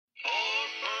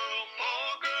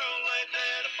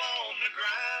the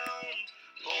ground.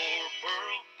 Poor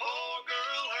Pearl, poor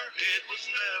girl, her head was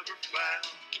never found.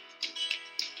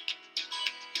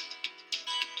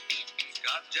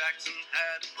 Scott Jackson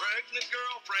had a pregnant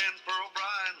girlfriend, Pearl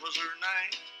Bryan was her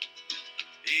name.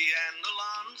 He and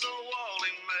Alonzo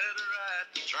Walling met her at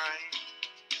the train.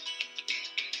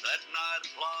 That night a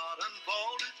plot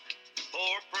unfolded,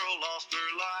 poor Pearl lost her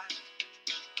life.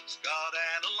 Scott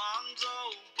and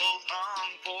Alonzo both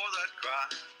hung for that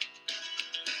crime.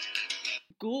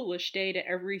 Ghoulish day to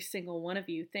every single one of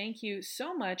you. Thank you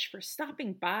so much for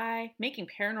stopping by, making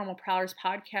Paranormal Prowlers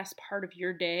podcast part of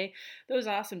your day. Those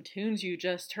awesome tunes you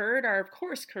just heard are, of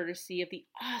course, courtesy of the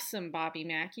awesome Bobby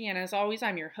Mackey, and as always,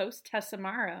 I'm your host, Tessa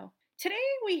Morrow. Today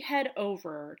we head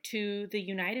over to the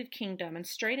United Kingdom and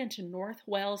straight into North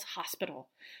Wales Hospital,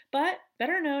 but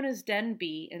better known as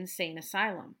Denbigh Insane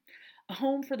Asylum, a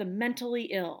home for the mentally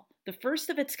ill, the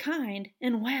first of its kind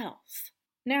in Wales.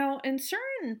 Now, in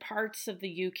certain parts of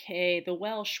the UK, the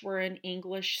Welsh were in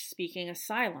English-speaking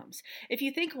asylums. If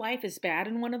you think life is bad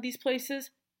in one of these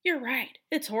places, you're right,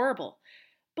 it's horrible.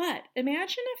 But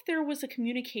imagine if there was a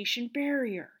communication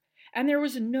barrier, and there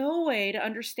was no way to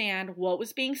understand what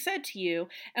was being said to you,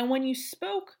 and when you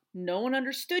spoke, no one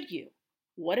understood you.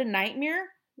 What a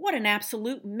nightmare, what an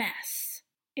absolute mess.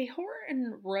 A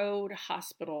Horton Road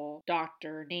Hospital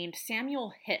doctor named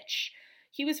Samuel Hitch,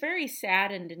 he was very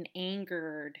saddened and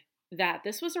angered that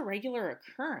this was a regular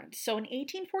occurrence. So in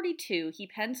 1842, he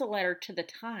pens a letter to the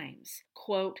Times,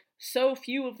 quote, "So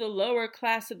few of the lower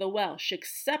class of the Welsh,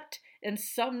 except in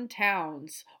some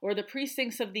towns or the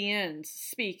precincts of the inns,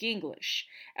 speak English,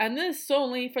 and this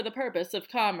only for the purpose of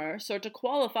commerce or to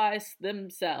qualify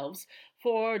themselves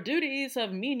for duties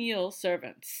of menial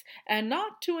servants, and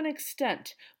not to an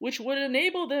extent which would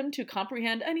enable them to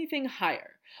comprehend anything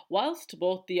higher, whilst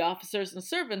both the officers and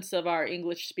servants of our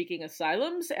English-speaking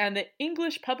asylums, and the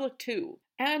English public too,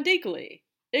 and equally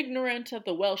ignorant of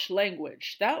the Welsh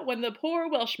language, that when the poor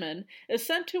Welshman is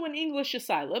sent to an English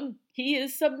asylum, he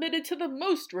is submitted to the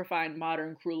most refined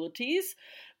modern cruelties,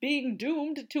 being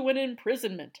doomed to an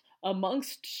imprisonment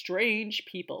amongst strange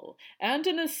people, and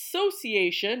an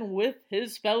association with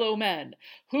his fellow men,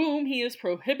 whom he is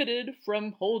prohibited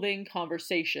from holding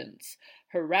conversations,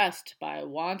 harassed by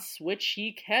wants which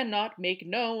he cannot make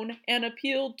known, and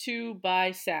appealed to by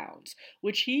sounds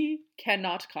which he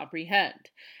cannot comprehend,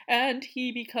 and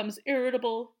he becomes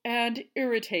irritable and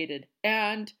irritated,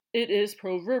 and it is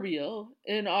proverbial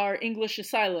in our English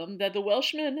asylum that the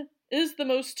Welshman is the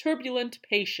most turbulent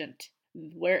patient,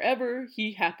 wherever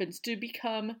he happens to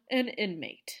become an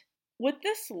inmate." With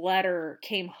this letter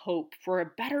came hope for a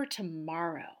better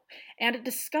tomorrow, and a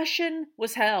discussion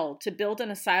was held to build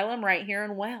an asylum right here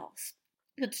in Wales.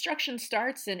 Construction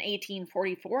starts in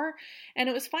 1844, and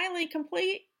it was finally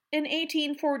complete in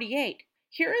 1848.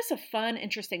 Here is a fun,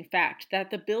 interesting fact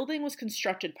that the building was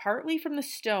constructed partly from the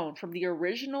stone from the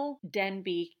original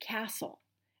Denbigh Castle,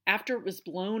 after it was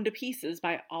blown to pieces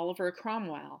by Oliver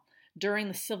Cromwell during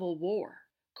the Civil War.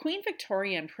 Queen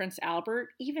Victoria and Prince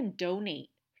Albert even donate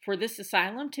for this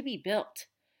asylum to be built.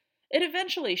 It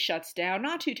eventually shuts down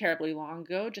not too terribly long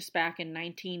ago, just back in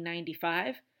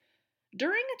 1995.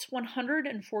 During its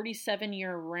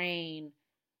 147-year reign,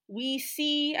 we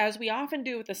see, as we often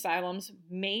do with asylums,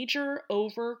 major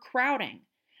overcrowding.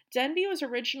 Denbigh was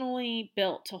originally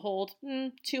built to hold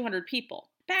 200 people.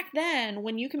 Back then,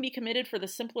 when you can be committed for the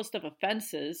simplest of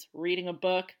offenses, reading a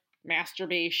book,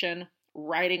 masturbation,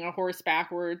 riding a horse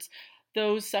backwards,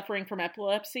 those suffering from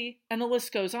epilepsy, and the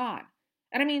list goes on.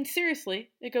 And I mean,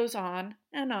 seriously, it goes on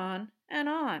and on and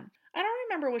on. I don't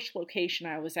remember which location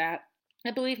I was at.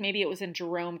 I believe maybe it was in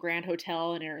Jerome Grand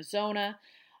Hotel in Arizona.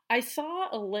 I saw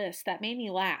a list that made me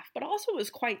laugh, but also was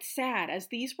quite sad, as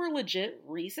these were legit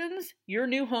reasons your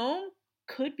new home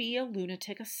could be a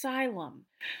lunatic asylum.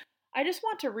 I just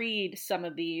want to read some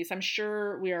of these. I'm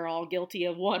sure we are all guilty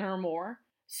of one or more.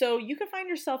 So you could find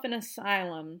yourself in an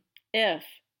asylum if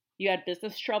you had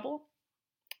business trouble,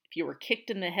 if you were kicked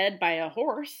in the head by a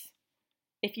horse,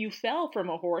 if you fell from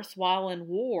a horse while in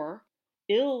war,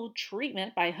 ill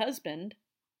treatment by husband,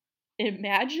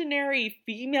 imaginary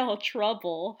female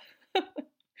trouble,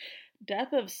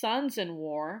 death of sons in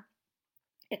war,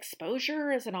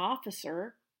 exposure as an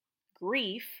officer,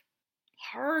 grief,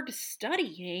 hard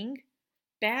studying,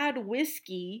 bad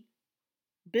whiskey,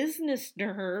 business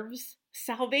nerves,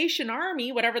 Salvation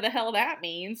Army, whatever the hell that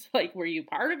means. Like, were you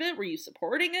part of it? Were you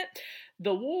supporting it?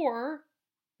 The war,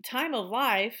 time of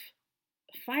life,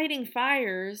 fighting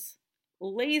fires,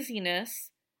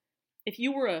 laziness. If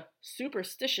you were a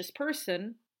superstitious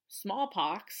person,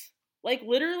 smallpox. Like,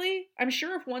 literally, I'm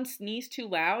sure if one sneezed too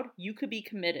loud, you could be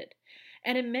committed.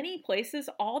 And in many places,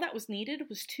 all that was needed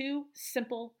was 2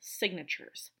 simple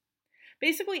signatures.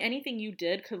 Basically, anything you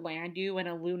did could land you in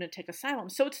a lunatic asylum.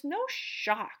 So it's no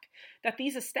shock that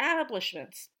these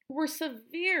establishments were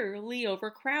severely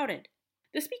overcrowded.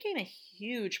 This became a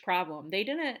huge problem. They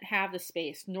didn't have the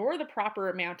space nor the proper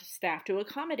amount of staff to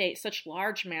accommodate such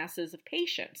large masses of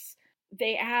patients.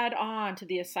 They add on to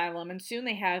the asylum, and soon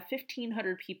they have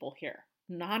 1,500 people here,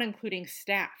 not including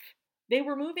staff. They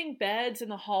were moving beds in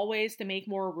the hallways to make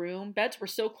more room. Beds were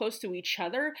so close to each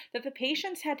other that the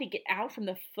patients had to get out from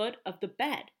the foot of the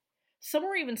bed. Some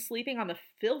were even sleeping on the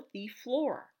filthy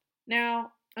floor.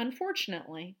 Now,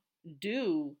 unfortunately,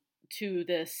 due to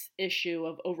this issue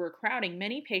of overcrowding,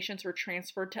 many patients were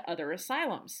transferred to other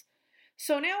asylums.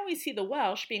 So now we see the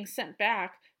Welsh being sent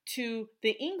back to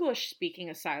the English-speaking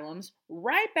asylums,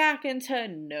 right back into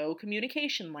no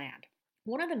communication land.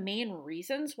 One of the main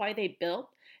reasons why they built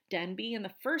Denbigh in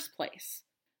the first place.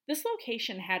 This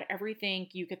location had everything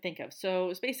you could think of, so it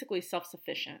was basically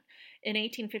self-sufficient. In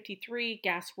 1853,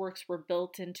 gas works were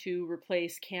built in to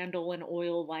replace candle and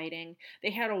oil lighting. They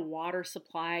had a water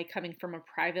supply coming from a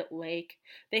private lake.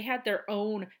 They had their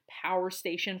own power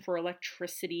station for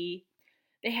electricity.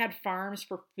 They had farms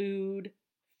for food.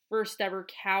 First ever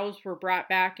cows were brought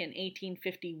back in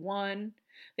 1851.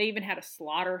 They even had a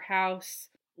slaughterhouse,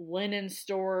 linen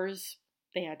stores.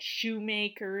 They had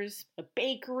shoemakers, a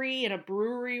bakery and a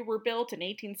brewery were built in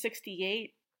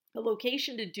 1868, a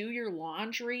location to do your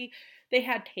laundry. They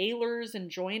had tailors and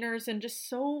joiners and just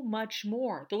so much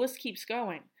more. The list keeps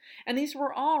going. And these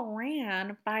were all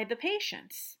ran by the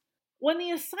patients. When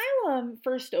the asylum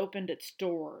first opened its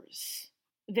doors,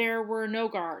 there were no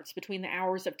guards between the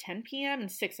hours of 10 p.m.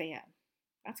 and 6 a.m.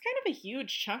 That's kind of a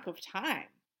huge chunk of time.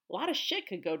 A lot of shit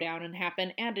could go down and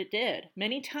happen, and it did.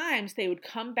 Many times they would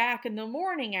come back in the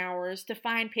morning hours to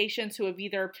find patients who have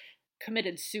either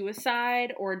committed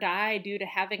suicide or died due to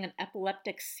having an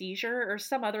epileptic seizure or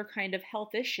some other kind of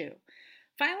health issue.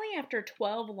 Finally, after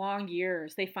 12 long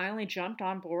years, they finally jumped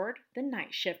on board the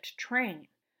night shift train.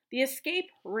 The escape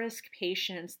risk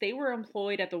patients, they were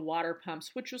employed at the water pumps,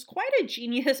 which was quite a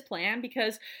genius plan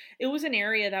because it was an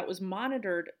area that was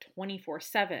monitored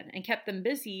 24/7 and kept them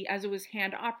busy as it was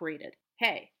hand operated.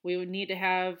 Hey, we would need to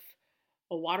have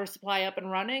a water supply up and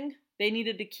running. They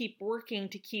needed to keep working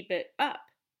to keep it up.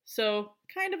 So,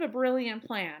 kind of a brilliant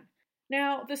plan.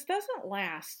 Now, this doesn't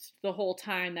last the whole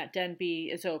time that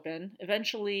Denbigh is open.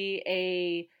 Eventually,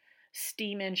 a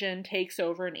steam engine takes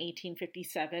over in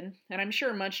 1857, and I'm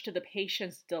sure much to the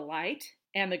patient's delight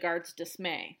and the guards'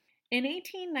 dismay. In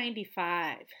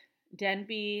 1895,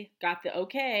 Denbigh got the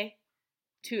okay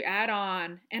to add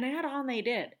on, and add on they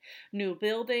did. New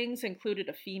buildings included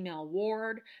a female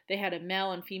ward. They had a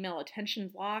male and female attention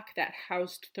block that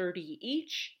housed 30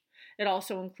 each. It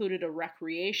also included a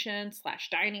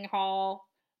recreation/dining hall,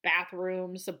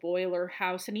 bathrooms, a boiler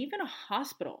house, and even a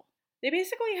hospital. They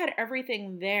basically had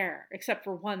everything there, except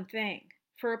for one thing.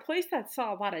 For a place that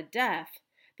saw a lot of death,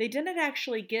 they didn't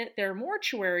actually get their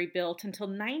mortuary built until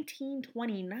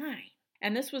 1929.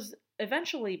 And this was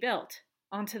eventually built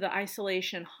onto the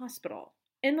isolation hospital.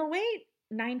 In the late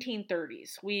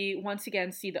 1930s, we once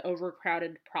again see the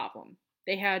overcrowded problem.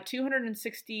 They had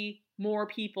 260 more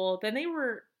people than they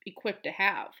were equipped to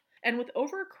have. And with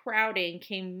overcrowding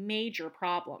came major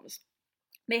problems.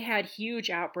 They had huge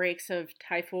outbreaks of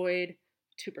typhoid,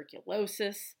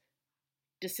 tuberculosis,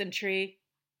 dysentery,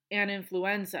 and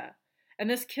influenza, and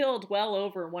this killed well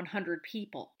over 100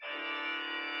 people.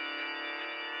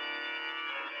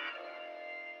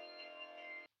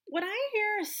 When I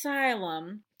hear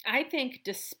asylum, I think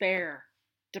despair,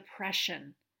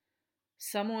 depression,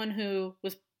 someone who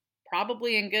was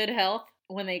probably in good health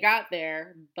when they got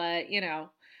there, but,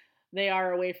 they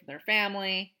are away from their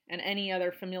family and any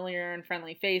other familiar and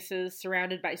friendly faces,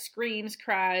 surrounded by screams,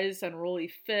 cries, unruly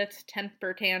fits,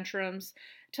 temper tantrums,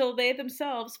 till they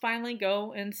themselves finally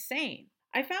go insane.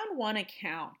 I found one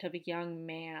account of a young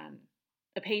man,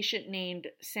 a patient named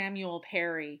Samuel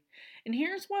Perry, and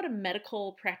here's what a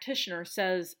medical practitioner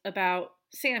says about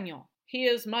Samuel. He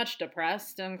is much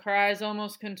depressed and cries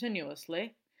almost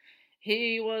continuously.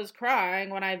 He was crying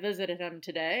when I visited him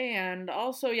today and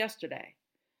also yesterday.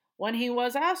 When he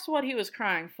was asked what he was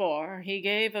crying for, he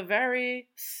gave a very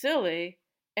silly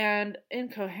and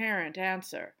incoherent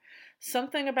answer.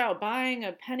 Something about buying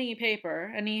a penny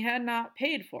paper and he had not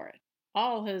paid for it.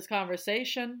 All his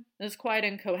conversation is quite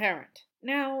incoherent.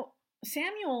 Now,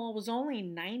 Samuel was only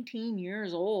 19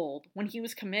 years old when he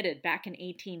was committed back in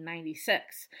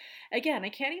 1896. Again, I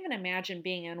can't even imagine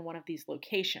being in one of these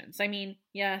locations. I mean,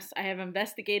 yes, I have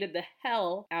investigated the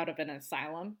hell out of an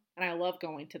asylum, and I love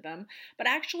going to them, but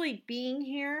actually being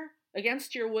here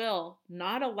against your will,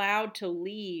 not allowed to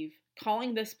leave,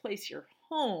 calling this place your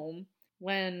home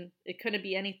when it couldn't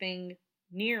be anything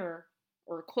near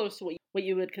or close to what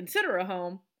you would consider a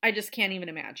home, I just can't even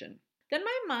imagine. Then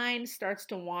my mind starts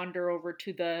to wander over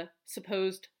to the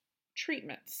supposed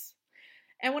treatments.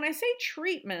 And when I say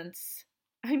treatments,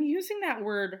 I'm using that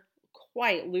word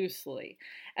quite loosely,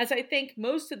 as I think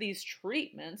most of these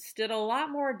treatments did a lot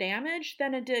more damage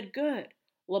than it did good.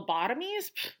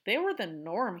 Lobotomies, they were the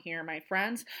norm here, my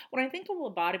friends. When I think of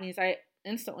lobotomies, I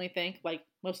instantly think, like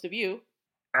most of you,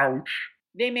 ouch.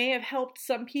 They may have helped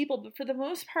some people, but for the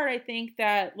most part, I think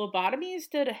that lobotomies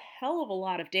did a hell of a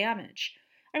lot of damage.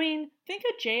 I mean, think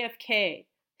of JFK,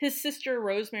 his sister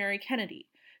Rosemary Kennedy.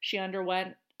 She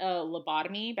underwent a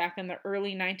lobotomy back in the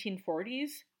early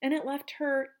 1940s, and it left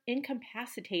her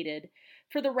incapacitated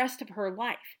for the rest of her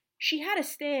life. She had to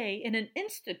stay in an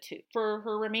institute for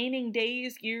her remaining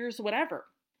days, years, whatever.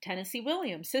 Tennessee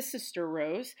Williams, his sister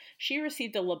Rose, she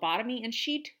received a lobotomy and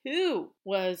she too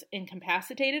was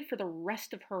incapacitated for the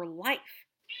rest of her life.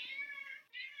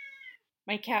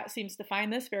 My cat seems to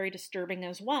find this very disturbing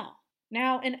as well.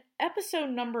 Now, in episode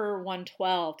number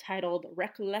 112, titled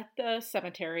Recoleta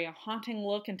Cemetery, a haunting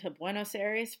look into Buenos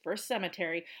Aires' first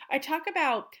cemetery, I talk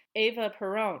about Eva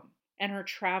Perón and her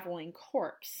traveling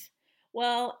corpse.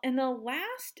 Well, in the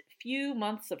last few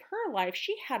months of her life,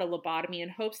 she had a lobotomy in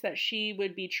hopes that she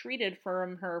would be treated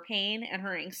from her pain and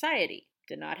her anxiety.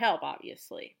 Did not help,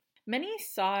 obviously. Many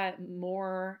saw it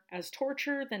more as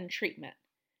torture than treatment.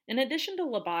 In addition to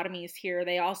lobotomies here,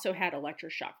 they also had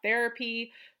electroshock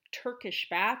therapy, Turkish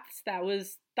baths that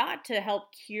was thought to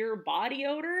help cure body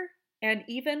odor, and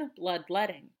even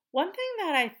bloodletting. One thing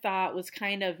that I thought was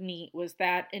kind of neat was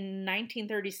that in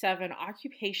 1937,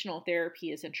 occupational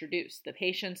therapy is introduced. The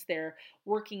patients, they're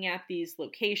working at these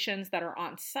locations that are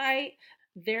on site.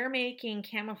 They're making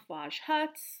camouflage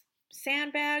huts,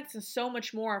 sandbags, and so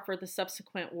much more for the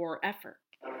subsequent war effort.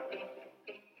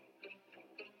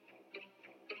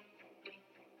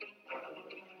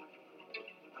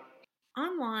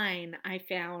 Online, I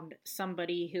found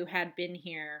somebody who had been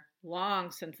here long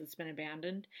since it's been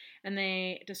abandoned, and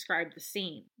they described the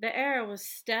scene. The air was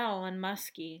stale and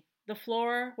musky. The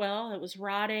floor, well, it was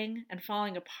rotting and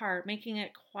falling apart, making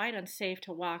it quite unsafe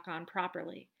to walk on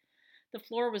properly. The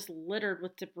floor was littered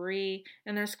with debris,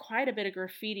 and there's quite a bit of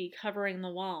graffiti covering the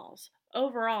walls,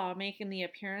 overall making the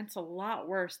appearance a lot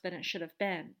worse than it should have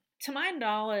been. To my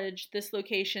knowledge, this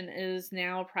location is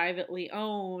now privately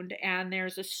owned, and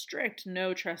there's a strict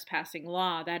no trespassing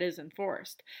law that is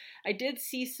enforced. I did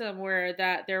see somewhere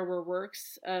that there were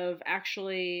works of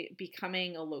actually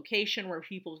becoming a location where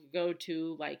people could go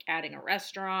to, like adding a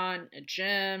restaurant, a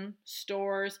gym,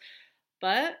 stores,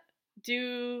 but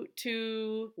due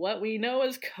to what we know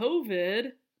as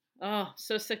COVID, oh,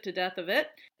 so sick to death of it,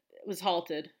 it was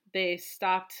halted. They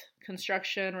stopped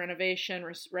construction, renovation,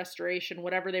 restoration,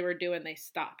 whatever they were doing, they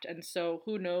stopped. And so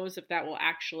who knows if that will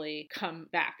actually come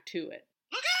back to it.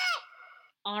 Look out!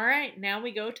 All right, now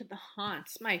we go to the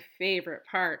haunts, my favorite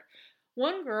part.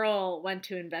 One girl went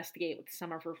to investigate with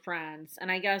some of her friends, and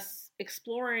I guess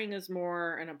exploring is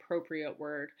more an appropriate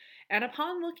word. And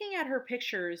upon looking at her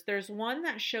pictures, there's one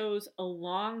that shows a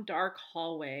long, dark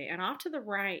hallway, and off to the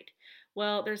right,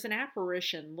 well, there's an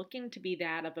apparition looking to be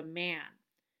that of a man.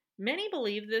 Many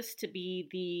believe this to be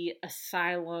the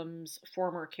asylum's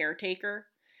former caretaker.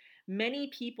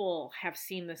 Many people have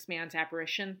seen this man's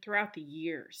apparition throughout the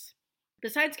years.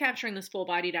 Besides capturing this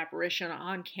full-bodied apparition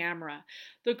on camera,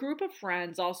 the group of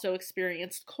friends also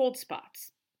experienced cold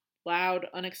spots, loud,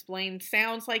 unexplained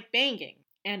sounds like banging,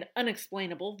 and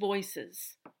unexplainable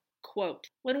voices. Quote,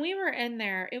 "When we were in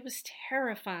there, it was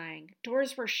terrifying.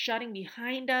 Doors were shutting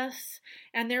behind us,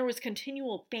 and there was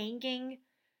continual banging.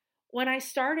 When I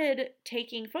started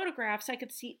taking photographs, I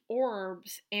could see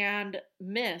orbs and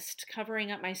mist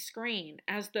covering up my screen,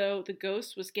 as though the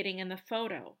ghost was getting in the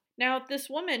photo." Now, this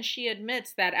woman, she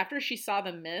admits that after she saw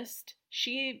the mist,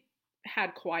 she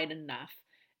had quite enough.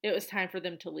 It was time for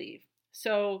them to leave.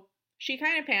 So she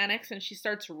kind of panics and she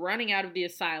starts running out of the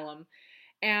asylum,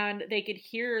 and they could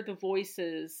hear the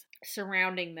voices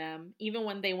surrounding them. Even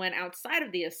when they went outside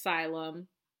of the asylum,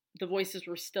 the voices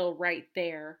were still right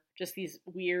there. Just these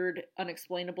weird,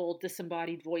 unexplainable,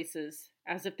 disembodied voices,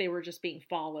 as if they were just being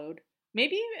followed.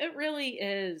 Maybe it really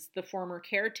is the former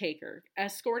caretaker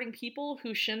escorting people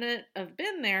who shouldn't have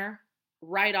been there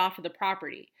right off of the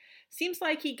property. Seems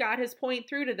like he got his point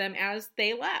through to them as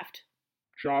they left.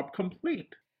 Job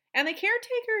complete. And the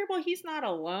caretaker, well, he's not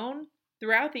alone.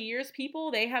 Throughout the years, people,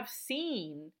 they have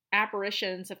seen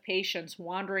apparitions of patients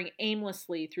wandering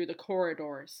aimlessly through the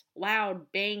corridors,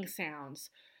 loud bang sounds,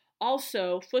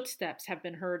 Also, footsteps have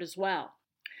been heard as well.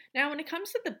 Now, when it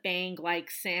comes to the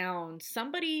bang-like sound,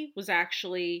 somebody was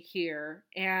actually here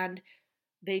and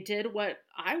they did what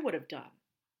I would have done.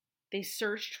 They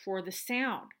searched for the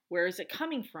sound. Where is it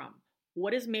coming from?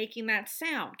 What is making that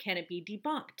sound? Can it be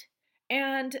debunked?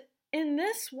 And in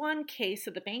this one case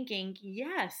of the banging,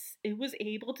 yes, it was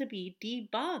able to be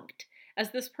debunked,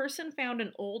 as this person found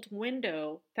an old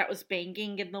window that was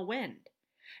banging in the wind.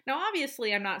 Now,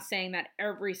 obviously, I'm not saying that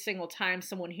every single time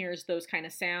someone hears those kind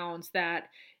of sounds that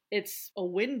it's a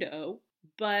window,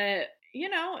 but,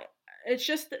 it's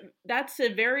just that's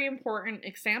a very important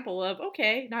example of,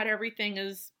 okay, not everything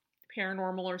is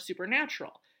paranormal or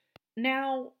supernatural.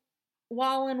 Now,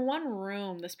 while in one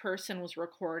room this person was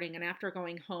recording, and after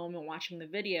going home and watching the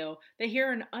video, they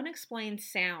hear an unexplained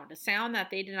sound, a sound that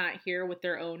they did not hear with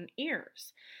their own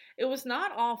ears. It was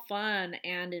not all fun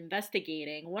and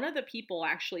investigating. One of the people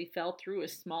actually fell through a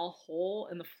small hole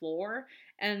in the floor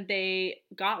and they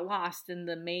got lost in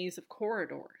the maze of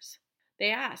corridors. They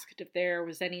asked if there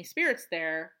was any spirits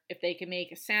there, if they could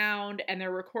make a sound, and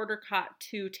their recorder caught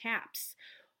 2 taps.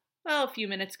 Well, a few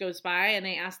minutes goes by and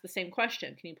they ask the same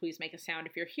question. Can you please make a sound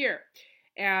if you're here?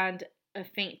 And a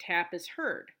faint tap is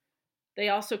heard. They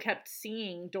also kept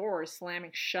seeing doors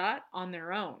slamming shut on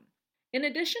their own. In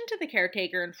addition to the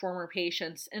caretaker and former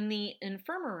patients, in the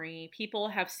infirmary, people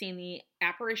have seen the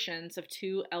apparitions of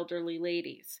 2 elderly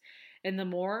ladies. In the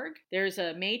morgue, there's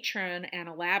a matron and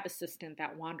a lab assistant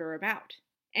that wander about.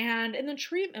 And in the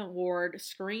treatment ward,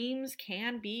 screams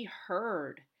can be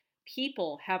heard.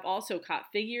 People have also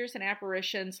caught figures and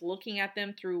apparitions looking at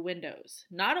them through windows.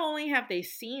 Not only have they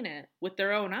seen it with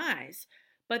their own eyes,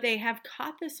 but they have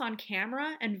caught this on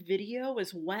camera and video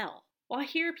as well. While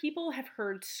here, people have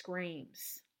heard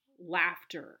screams,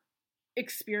 laughter,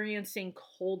 experiencing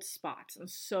cold spots, and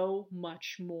so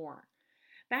much more.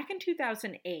 Back in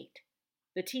 2008,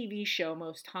 the TV show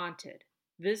Most Haunted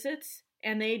visits,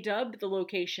 and they dubbed the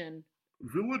location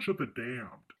Village of the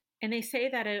Damned. And they say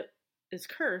that it is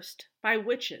cursed by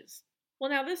witches. Well,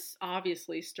 now this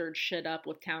obviously stirred shit up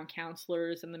with town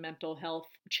councilors and the mental health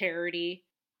charity.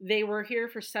 They were here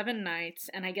for 7 nights,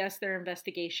 and I guess their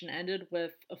investigation ended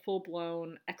with a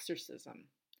full-blown exorcism.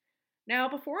 Now,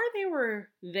 before they were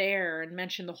there and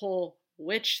mentioned the whole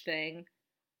witch thing,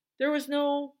 there was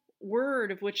no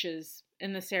word of witches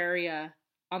in this area,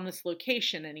 on this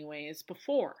location anyways,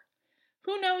 before.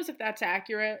 Who knows if that's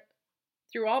accurate?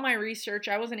 Through all my research,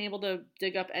 I wasn't able to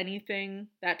dig up anything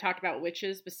that talked about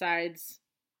witches besides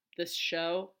this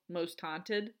show, Most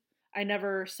Haunted. I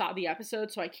never saw the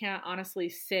episode, so I can't honestly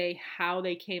say how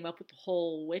they came up with the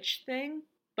whole witch thing.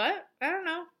 But, I don't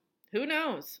know. Who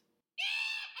knows?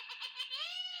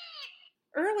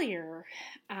 Earlier,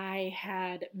 I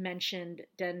had mentioned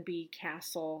Denbigh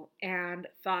Castle and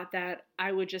thought that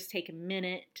I would just take a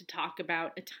minute to talk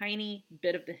about a tiny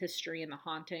bit of the history and the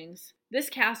hauntings. This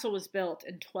castle was built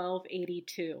in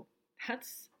 1282.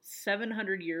 That's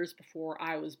 700 years before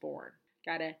I was born.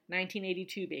 Got a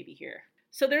 1982 baby here.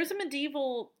 So there's a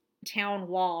medieval town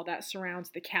wall that surrounds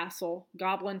the castle.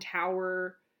 Goblin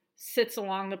Tower sits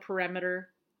along the perimeter.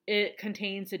 It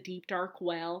contains a deep, dark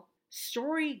well.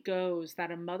 Story goes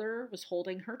that a mother was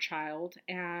holding her child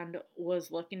and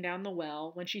was looking down the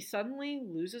well when she suddenly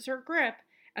loses her grip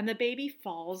and the baby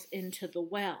falls into the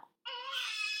well.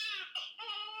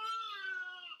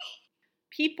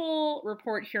 People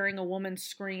report hearing a woman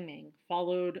screaming,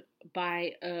 followed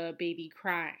by a baby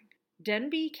crying.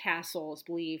 Denbigh Castle is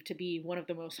believed to be one of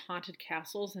the most haunted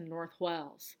castles in North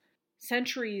Wales.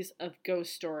 Centuries of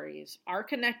ghost stories are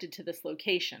connected to this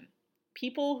location.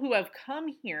 People who have come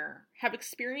here have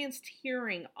experienced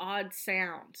hearing odd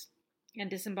sounds and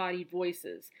disembodied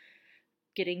voices,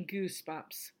 getting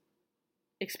goosebumps,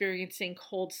 experiencing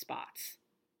cold spots,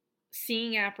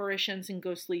 seeing apparitions and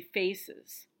ghostly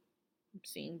faces,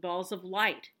 seeing balls of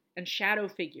light and shadow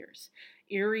figures,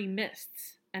 eerie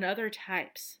mists, and other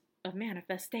types of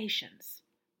manifestations.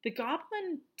 The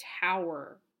Goblin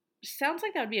Tower sounds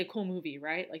like that would be a cool movie,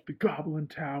 right? Like The Goblin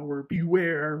Tower,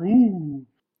 beware, ooh!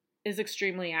 Is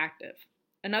extremely active.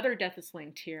 Another death is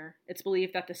linked here. It's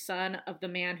believed that the son of the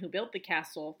man who built the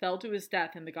castle fell to his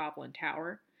death in the Goblin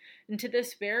Tower. And to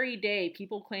this very day,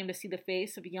 people claim to see the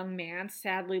face of a young man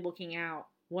sadly looking out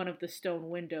one of the stone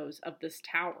windows of this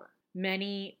tower.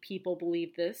 Many people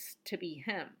believe this to be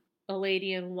him. A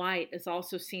lady in white is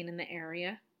also seen in the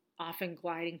area, often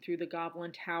gliding through the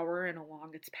Goblin Tower and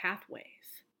along its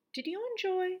pathways. Did you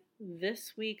enjoy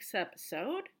this week's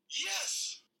episode?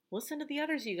 Yes! Listen to the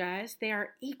others, you guys. They are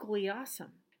equally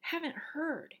awesome. Haven't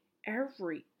heard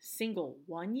every single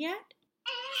one yet?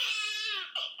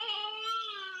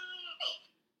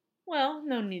 Well,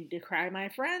 no need to cry, my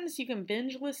friends. You can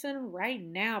binge listen right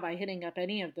now by hitting up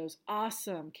any of those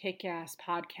awesome kick-ass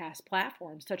podcast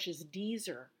platforms such as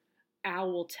Deezer,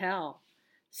 Owltell,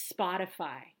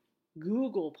 Spotify,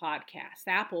 Google Podcasts,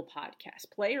 Apple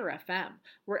Podcasts, Player FM.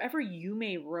 Wherever you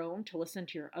may roam to listen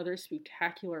to your other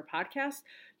spectacular podcasts,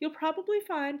 you'll probably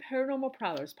find Paranormal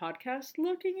Prowlers podcast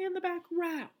lurking in the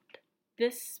background.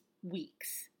 This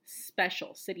week's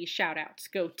special city shoutouts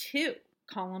go to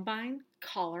Columbine,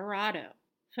 Colorado;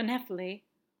 Phoenix,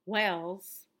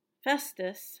 Wales;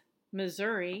 Festus,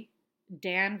 Missouri;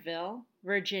 Danville,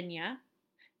 Virginia;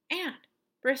 and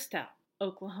Bristow,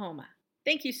 Oklahoma.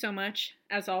 Thank you so much.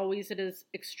 As always, it is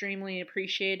extremely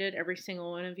appreciated, every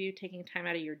single one of you taking time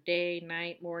out of your day,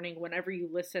 night, morning, whenever you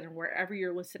listen and wherever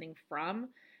you're listening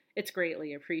from. It's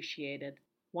greatly appreciated.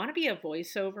 Want to be a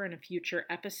voiceover in a future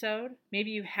episode?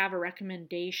 Maybe you have a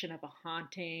recommendation of a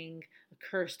haunting, a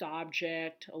cursed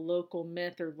object, a local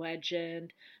myth or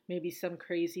legend, maybe some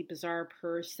crazy, bizarre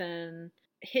person.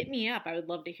 Hit me up. I would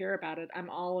love to hear about it. I'm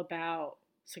all about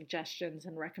suggestions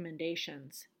and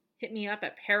recommendations. Hit me up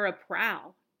at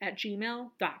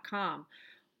paraprowl@gmail.com.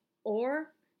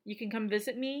 Or you can come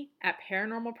visit me at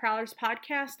Paranormal Prowlers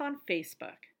Podcast on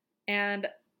Facebook. And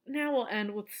now we'll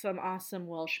end with some awesome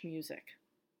Welsh music.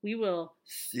 We will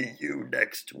see you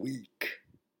next week.